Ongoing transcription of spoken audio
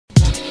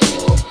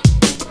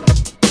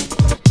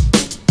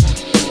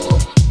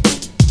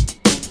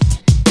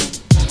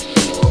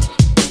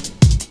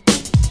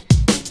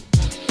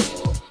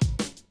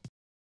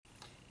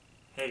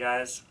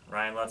guys,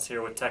 Ryan Lutz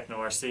here with Tekno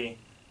RC.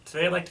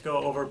 Today I'd like to go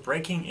over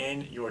breaking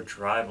in your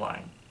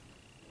driveline.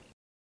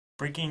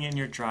 Breaking in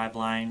your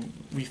driveline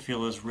we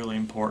feel is really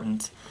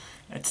important.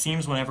 It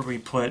seems whenever we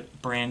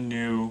put brand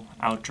new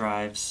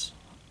outdrives,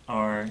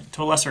 or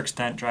to a lesser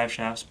extent drive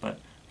shafts, but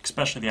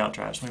especially the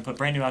outdrives, when we put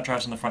brand new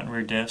outdrives on the front and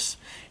rear diffs,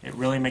 it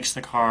really makes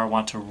the car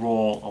want to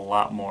roll a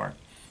lot more.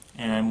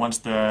 And then once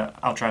the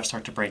outdrives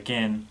start to break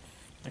in,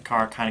 the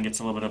car kind of gets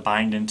a little bit of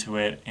bind into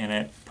it, and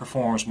it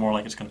performs more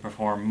like it's going to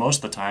perform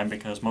most of the time,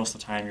 because most of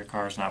the time your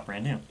car is not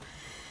brand new.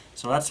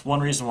 So that's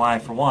one reason why,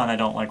 for one, I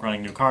don't like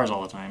running new cars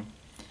all the time,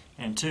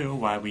 and two,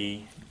 why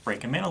we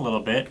break them in a little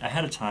bit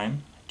ahead of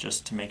time,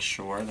 just to make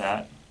sure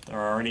that they're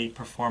already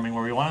performing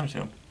where we want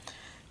them to.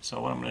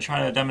 So what I'm going to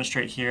try to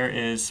demonstrate here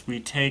is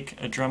we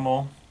take a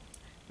Dremel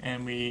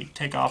and we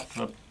take off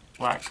the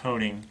black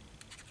coating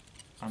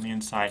on the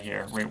inside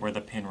here, right where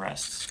the pin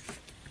rests.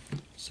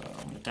 So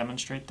I'm going to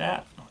demonstrate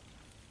that.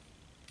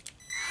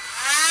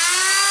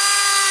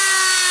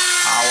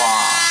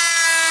 Power.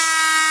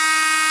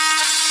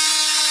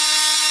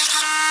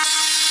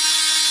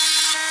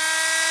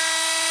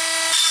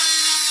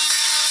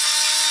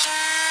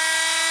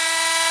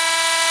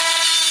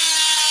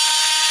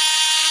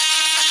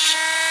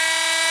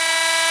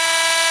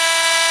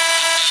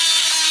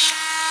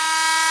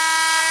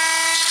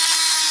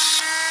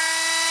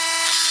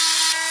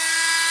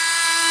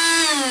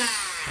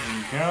 There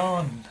you go.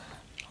 And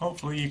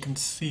hopefully you can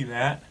see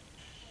that.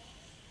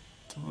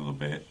 It's a little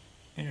bit,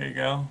 there you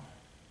go.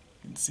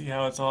 You can see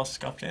how it's all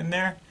scuffed in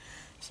there.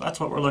 So that's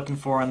what we're looking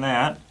for in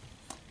that.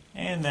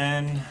 And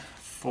then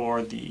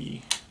for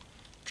the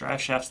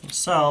drive shafts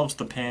themselves,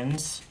 the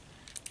pins,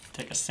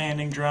 take a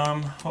sanding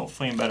drum,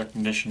 hopefully in better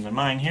condition than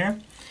mine here,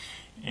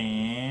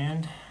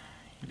 and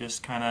you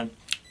just kind of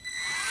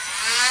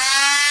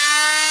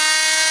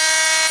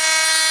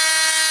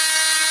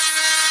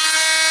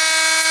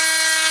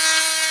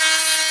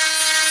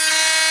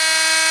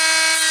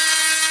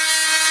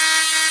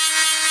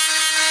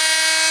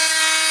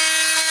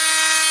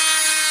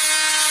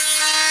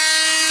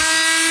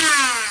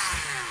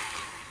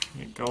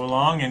go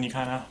along and you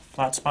kind of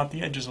flat spot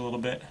the edges a little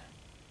bit,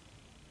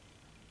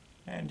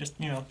 and just,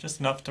 you know, just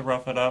enough to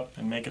rough it up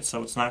and make it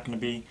so it's not going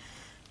to be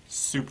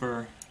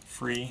super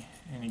free,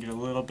 and you get a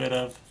little bit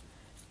of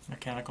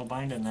mechanical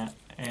bind in that.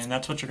 And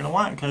that's what you're going to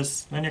want,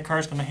 because then your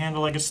car's going to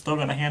handle like it's still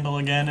going to handle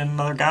again in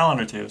another gallon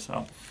or two.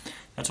 So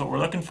that's what we're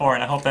looking for,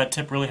 and I hope that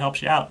tip really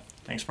helps you out.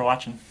 Thanks for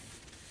watching.